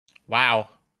Wow,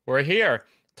 we're here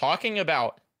talking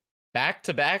about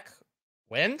back-to-back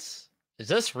wins. Is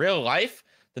this real life?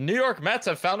 The New York Mets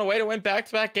have found a way to win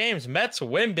back-to-back games. Mets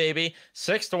win, baby,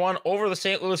 6-1 over the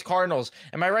St. Louis Cardinals.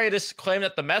 Am I ready to claim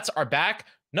that the Mets are back?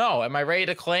 No. Am I ready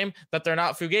to claim that they're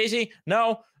not Fugazi?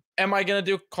 No. Am I going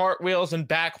to do cartwheels and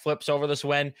backflips over this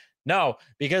win? No,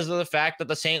 because of the fact that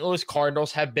the St. Louis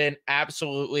Cardinals have been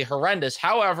absolutely horrendous.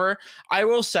 However, I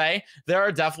will say there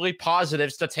are definitely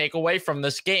positives to take away from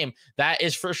this game. That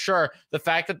is for sure. The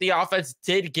fact that the offense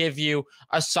did give you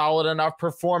a solid enough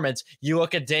performance. You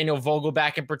look at Daniel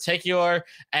Vogelback in particular,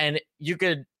 and you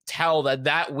could tell that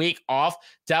that week off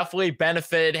definitely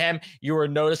benefited him. You were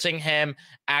noticing him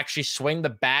actually swing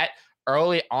the bat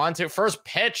early on to first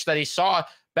pitch that he saw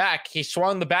back. He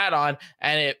swung the bat on,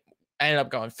 and it ended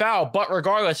up going foul. But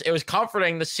regardless, it was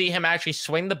comforting to see him actually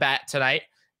swing the bat tonight.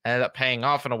 Ended up paying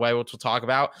off in a way, which we'll talk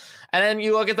about. And then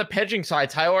you look at the pitching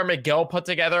side. Tyler McGill put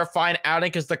together a fine outing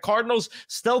because the Cardinals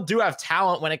still do have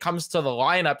talent when it comes to the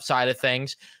lineup side of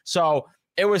things. So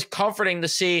it was comforting to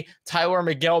see Tyler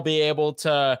McGill be able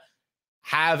to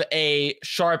have a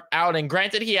sharp outing.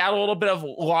 Granted, he had a little bit of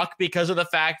luck because of the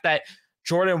fact that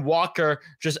Jordan Walker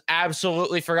just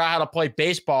absolutely forgot how to play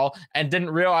baseball and didn't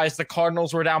realize the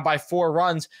Cardinals were down by 4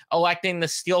 runs, electing to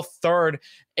steal third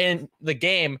in the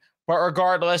game. But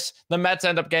regardless, the Mets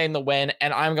end up getting the win,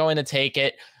 and I'm going to take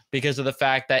it because of the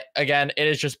fact that, again, it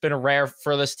has just been rare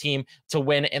for this team to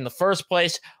win in the first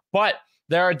place. But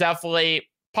there are definitely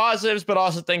positives, but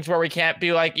also things where we can't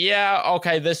be like, yeah,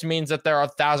 okay, this means that they're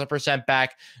 1,000%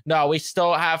 back. No, we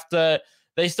still have to.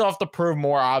 They still have to prove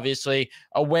more, obviously.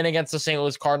 A win against the St.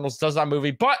 Louis Cardinals does not move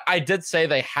me, but I did say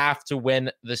they have to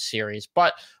win this series.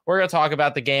 But we're going to talk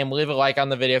about the game. Leave a like on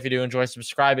the video if you do enjoy.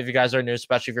 Subscribe if you guys are new,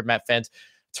 especially if you're Met fans.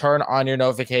 Turn on your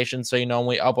notifications so you know when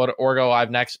we upload or go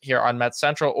live next here on Met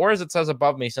Central, or as it says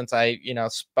above me, since I,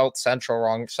 spelt Central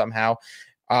wrong somehow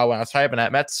when I was typing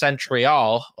it, Met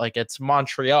Central, like it's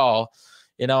Montreal.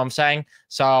 You know what I'm saying?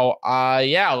 So,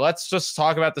 yeah, let's just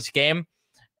talk about this game.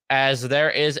 As there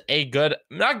is a good,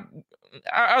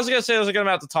 I was going to say there's a good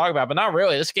amount to talk about, but not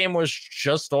really. This game was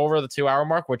just over the 2-hour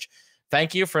mark, which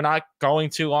thank you for not going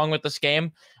too long with this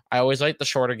game. I always like the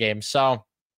shorter games. So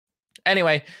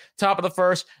anyway, top of the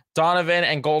first, Donovan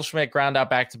and Goldschmidt ground out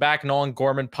back-to-back. Nolan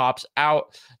Gorman pops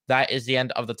out. That is the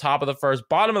end of the top of the first.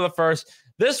 Bottom of the first,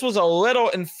 this was a little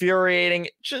infuriating,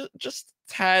 just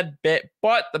tad bit,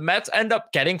 but the Mets end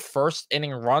up getting first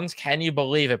inning runs. Can you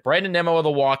believe it? Brandon Nimmo with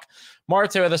a walk,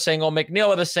 Marte with a single, McNeil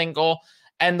with a single,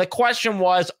 and the question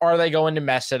was, are they going to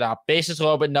mess it up? Bases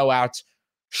low, but no outs.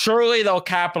 Surely they'll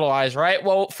capitalize, right?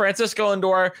 Well, Francisco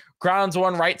Lindor grounds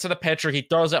one right to the pitcher. He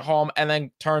throws it home and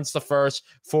then turns to first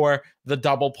for the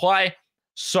double play.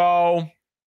 So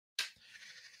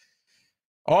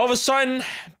all of a sudden,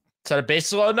 instead of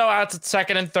bases low, no outs at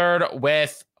second and third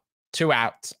with 2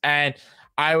 outs. And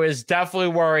I was definitely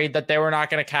worried that they were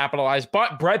not going to capitalize,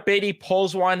 but Brett Beatty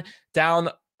pulls one down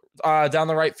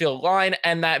the right field line,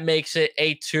 and that makes it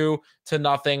a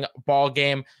 2-0 ball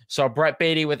game. So Brett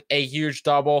Beatty with a huge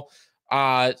double.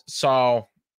 So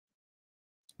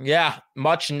yeah,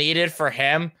 much needed for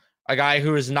him. A guy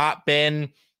who has not been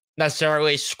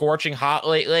necessarily scorching hot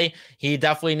lately. He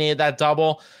definitely needed that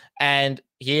double, and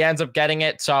he ends up getting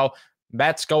it. So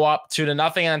Mets go up 2-0, and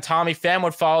then Tommy Pham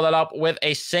would follow that up with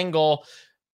a single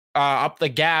up the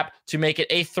gap to make it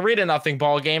a 3-0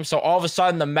 ball game. So all of a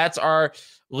sudden, the Mets are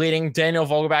leading. Daniel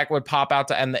Vogelback would pop out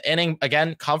to end the inning.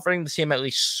 Again, comforting to see him at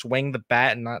least swing the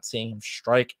bat and not seeing him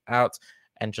strike out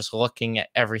and just looking at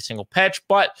every single pitch.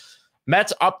 But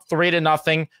Mets up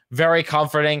 3-0. Very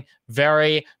comforting,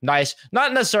 very nice.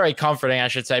 Not necessarily comforting, I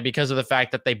should say, because of the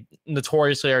fact that they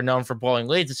notoriously are known for blowing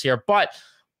leads this year. But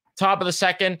top of the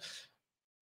second,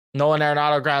 Nolan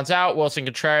Arenado grounds out. Wilson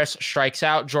Contreras strikes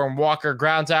out. Jordan Walker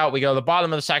grounds out. We go to the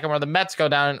bottom of the second where the Mets go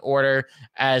down in order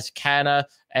as Canna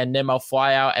and Nimmo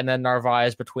fly out, and then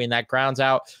Narvaez between that grounds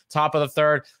out. Top of the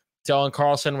third, Dylan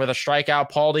Carlson with a strikeout.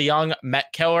 Paul DeJong, Met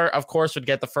killer, of course, would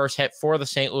get the first hit for the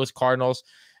St. Louis Cardinals,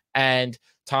 and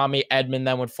Tommy Edman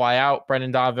then would fly out.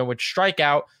 Brendan Donovan would strike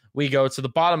out. We go to the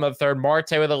bottom of the third.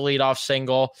 Marte with a leadoff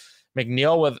single.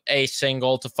 McNeil with a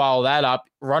single to follow that up.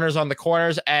 Runners on the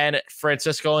corners, and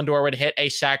Francisco Lindor would hit a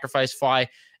sacrifice fly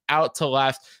out to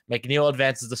left. McNeil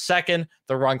advances to second.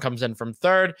 The run comes in from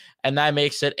third, and that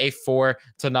makes it a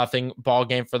 4-0 ball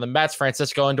game for the Mets.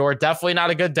 Francisco Lindor, definitely not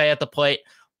a good day at the plate,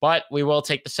 but we will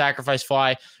take the sacrifice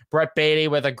fly. Brett Beatty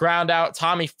with a ground out.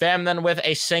 Tommy Pham then with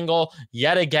a single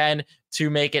yet again to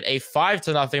make it a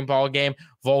 5-0 ball game.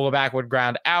 Vogelback would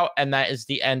ground out, and that is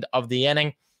the end of the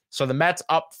inning. So the Mets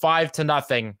up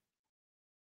 5-0.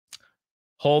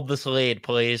 Hold this lead,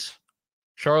 please.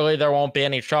 Surely there won't be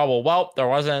any trouble. Well, there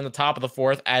wasn't in the top of the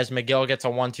fourth as McGill gets a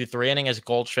 1-2-3 inning as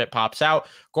Goldschmidt pops out.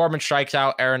 Gorman strikes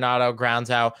out. Arenado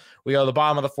grounds out. We go to the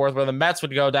bottom of the fourth where the Mets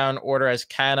would go down in order as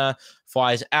Canna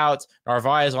flies out.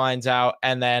 Narvaez lines out.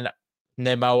 And then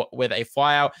Nimmo with a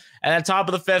flyout. And then top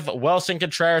of the fifth, Wilson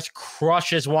Contreras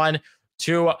crushes one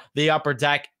to the upper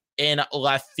deck in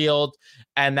left field.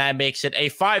 And that makes it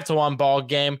a 5-1 ball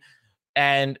game.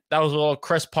 And that was a little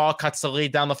Chris Paul cuts the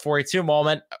lead down the 42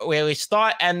 moment, we at least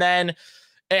thought. And then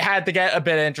it had to get a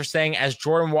bit interesting as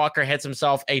Jordan Walker hits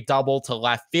himself a double to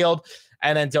left field.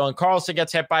 And then Dylan Carlson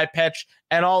gets hit by a pitch.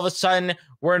 And all of a sudden,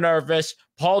 we're nervous.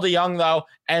 Paul DeJong, though,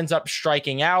 ends up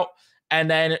striking out.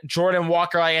 And then Jordan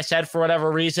Walker, like I said, for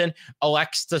whatever reason,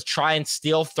 elects to try and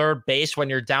steal third base when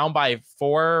you're down by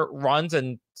 4 runs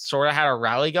and sort of had a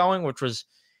rally going, which was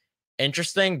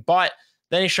interesting. But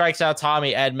then he strikes out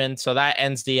Tommy Edman, so that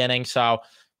ends the inning. So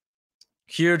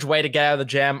huge way to get out of the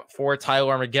jam for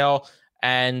Tyler McGill.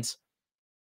 And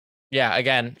yeah,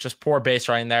 again, just poor base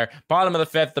running there. Bottom of the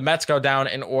fifth, the Mets go down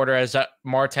in order as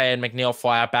Marte and McNeil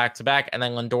fly out back-to-back, and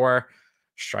then Lindor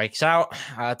strikes out.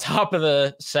 Top of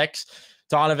the sixth,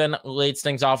 Donovan leads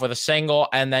things off with a single,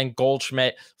 and then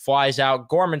Goldschmidt flies out.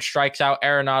 Gorman strikes out.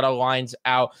 Arenado lines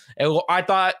out. I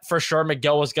thought for sure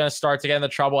McGill was going to start to get into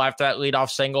trouble after that leadoff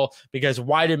single, because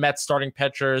why do Mets starting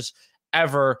pitchers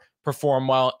ever perform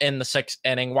well in the sixth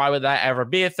inning? Why would that ever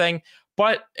be a thing?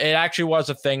 But it actually was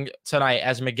a thing tonight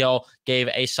as McGill gave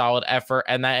a solid effort,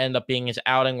 and that ended up being his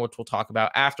outing, which we'll talk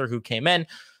about after who came in.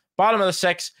 Bottom of the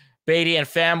sixth, Beatty and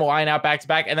Pham line out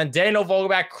back-to-back, and then Daniel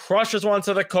Vogelback crushes one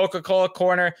to the Coca-Cola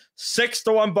corner.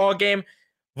 6-1 ball game.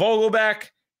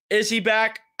 Vogelback, is he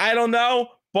back? I don't know,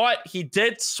 but he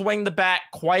did swing the bat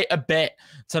quite a bit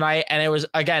tonight, and it was,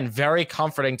 again, very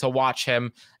comforting to watch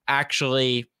him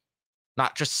actually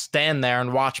not just stand there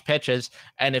and watch pitches.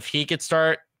 And if he could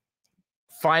start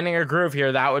finding a groove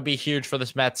here, that would be huge for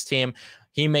this Mets team.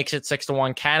 He makes it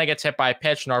 6-1. Canna gets hit by a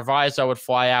pitch. Narvaez would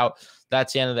fly out.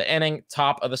 That's the end of the inning.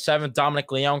 Top of the seventh,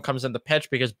 Dominic Leone comes in the pitch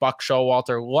because Buck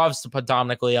Showalter loves to put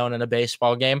Dominic Leone in a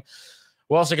baseball game.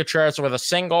 Wilson Contreras with a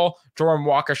single. Jordan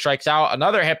Walker strikes out.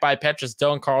 Another hit by pitch as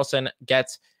Dylan Carlson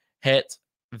gets hit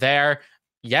there.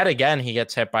 Yet again, he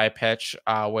gets hit by a pitch,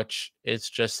 which is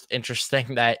just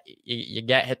interesting that you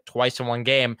get hit twice in one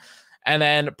game. And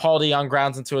then Paul DeJong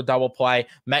grounds into a double play.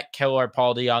 Met killer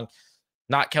Paul DeJong.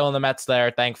 Not killing the Mets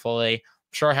there, thankfully.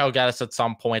 Sure, he'll get us at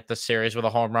some point this series with a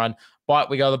home run. But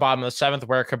we go to the bottom of the seventh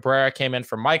where Cabrera came in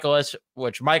for Michaelis,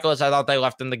 which Michaelis, I thought they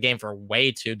left in the game for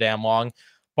way too damn long.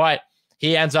 But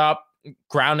he ends up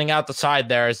grounding out the side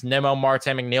there as Nimmo, Marte,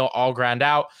 McNeil all ground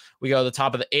out. We go to the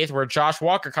top of the eighth where Josh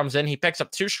Walker comes in. He picks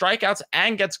up 2 strikeouts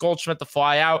and gets Goldschmidt to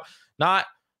fly out. Not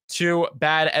too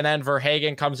bad. And then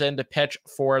Verhagen comes in to pitch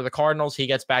for the Cardinals. He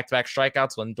gets back-to-back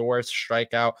strikeouts. Lindor's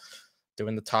strikeout,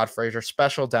 doing the Todd Frazier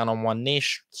special, down on one knee,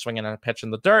 swinging at a pitch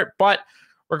in the dirt. But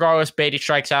regardless, Beatty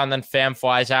strikes out, and then Pham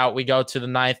flies out. We go to the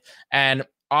ninth, and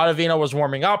Ottavino was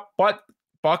warming up, but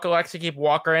Buck elects to keep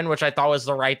Walker in, which I thought was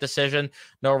the right decision.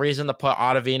 No reason to put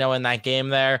Ottavino in that game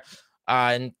there,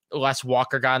 unless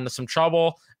Walker got into some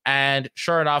trouble. And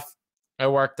sure enough, it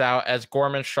worked out as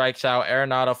Gorman strikes out,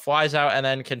 Arenado flies out, and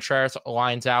then Contreras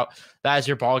lines out. That is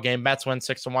your ball game. Mets win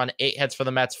 6-1. 8 hits for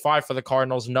the Mets, 5 for the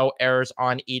Cardinals. No errors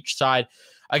on each side.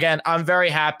 Again, I'm very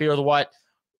happy with what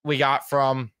we got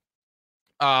from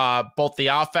both the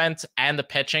offense and the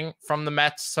pitching from the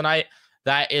Mets tonight.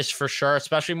 That is for sure,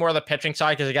 especially more of the pitching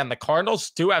side, because, again, the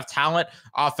Cardinals do have talent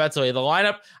offensively. The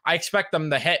lineup, I expect them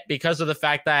to hit because of the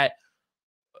fact that,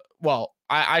 well,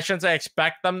 I shouldn't say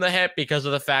expect them to hit because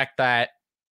of the fact that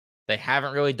they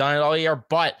haven't really done it all year,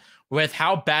 but with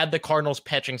how bad the Cardinals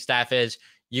pitching staff is,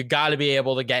 you got to be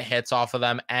able to get hits off of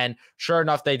them. And sure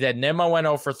enough, they did. Nimmo went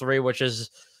 0 for 3, which is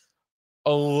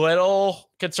a little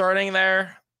concerning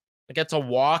there. It gets a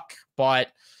walk, but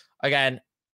again,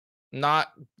 not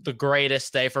the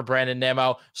greatest day for Brandon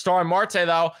Nimmo. Starling Marte,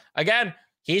 though, again,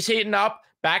 he's heating up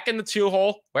back in the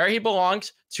 2-hole where he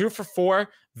belongs. 2 for 4.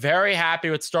 Very happy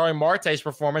with Starling Marte's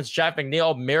performance. Jeff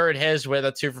McNeil mirrored his with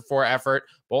a 2 for 4 effort.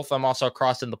 Both of them also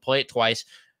crossed in the plate twice.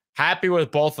 Happy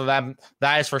with both of them.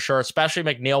 That is for sure, especially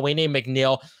McNeil. We need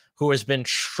McNeil, who has been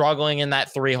struggling in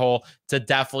that 3-hole, to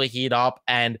definitely heat up.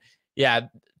 And yeah,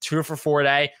 2 for 4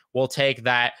 day. We'll take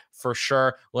that for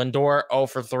sure. Lindor 0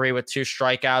 for 3 with 2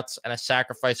 strikeouts and a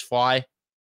sacrifice fly.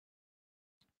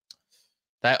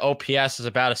 That OPS is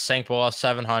about a sink below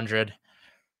 700.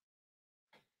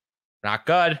 Not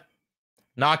good.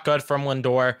 Not good from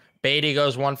Lindor. Beatty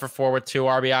goes 1 for 4 with 2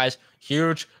 RBIs.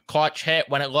 huge clutch hit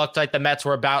when it looked like the Mets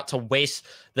were about to waste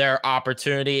their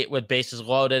opportunity with bases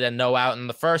loaded and no out in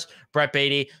the first. Brett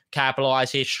Baty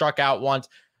capitalized. He struck out once.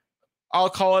 I'll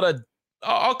call it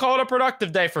a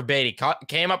productive day for Baty.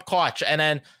 Came up clutch. And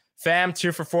then Pham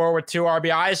 2 for 4 with 2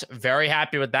 RBIs. Very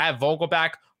happy with that.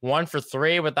 Vogelback 1 for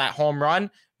 3 with that home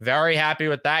run. Very happy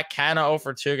with that. Canna 0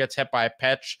 for 2 gets hit by a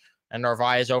pitch. And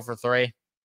Narvaez 0 for 3.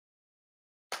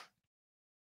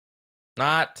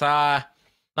 Not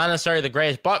necessarily the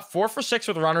greatest, but 4 for 6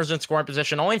 with runners in scoring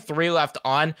position. Only 3 left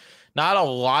on. Not a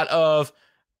lot of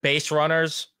base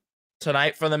runners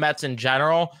tonight for the Mets in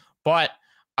general. But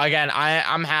again,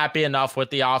 I'm happy enough with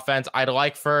the offense. I'd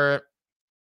like for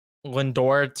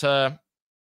Lindor to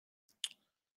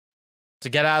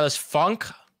get out of this funk,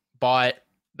 but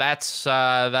that's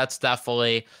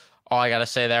definitely all I got to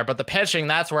say there. But the pitching,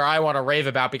 that's where I want to rave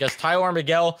about, because Tylor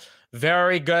Megill,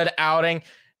 very good outing.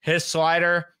 His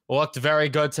slider looked very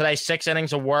good today. 6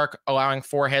 innings of work, allowing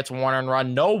 4 hits, 1 earned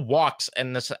run. No walks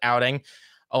in this outing,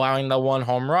 allowing the 1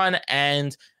 home run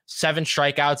and 7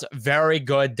 strikeouts. Very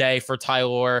good day for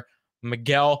Tylor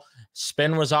Megill.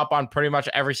 Spin was up on pretty much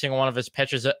every single one of his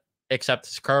pitches except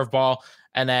his curveball.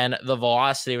 And then the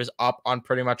velocity was up on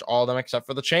pretty much all of them except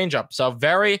for the changeup. So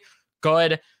very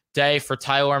good day for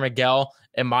Tylor Megill.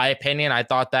 In my opinion, I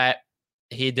thought that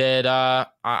he did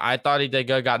I thought he did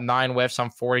good. Got 9 whiffs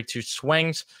on 42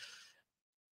 swings.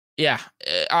 Yeah,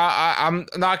 I'm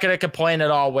not going to complain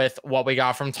at all with what we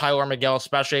got from Tylor Megill,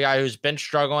 especially a guy who's been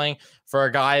struggling, for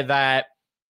a guy that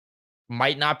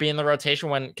might not be in the rotation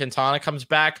when Quintana comes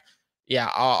back. Yeah,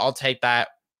 I'll take that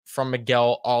from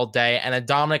Megill all day. And then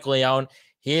Dominic Leone,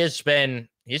 he's been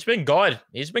good.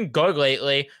 He's been good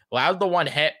lately. Allowed the 1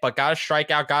 hit, but got a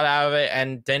strikeout, got out of it,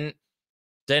 and didn't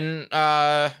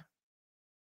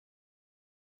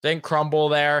crumble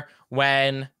there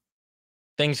when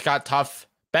things got tough.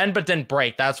 Bend but didn't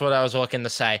break. That's what I was looking to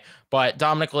say. But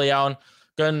Dominic Leone,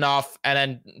 good enough. And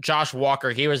then Josh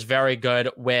Walker, he was very good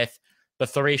with the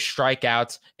 3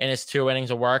 strikeouts in his 2 innings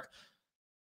of work.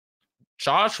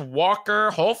 Josh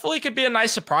Walker hopefully could be a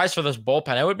nice surprise for this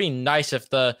bullpen. It would be nice if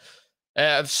the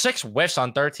 6 whiffs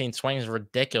on 13 swings is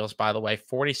ridiculous, by the way.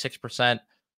 46%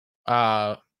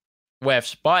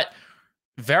 whiffs. But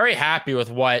very happy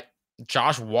with what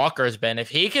Josh Walker has been. If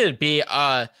he could be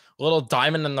a little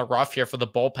diamond in the rough here for the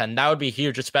bullpen, that would be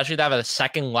huge, especially to have a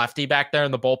second lefty back there in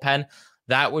the bullpen.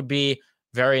 That would be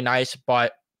very nice.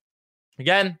 But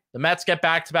again, the Mets get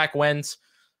back-to-back wins.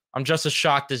 I'm just as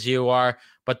shocked as you are.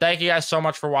 But thank you guys so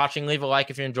much for watching. Leave a like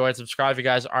if you enjoyed. Subscribe if you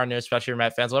guys are new, especially your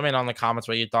Met fans. Let me know in the comments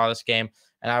what you thought of this game.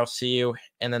 And I will see you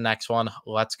in the next one.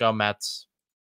 Let's go, Mets.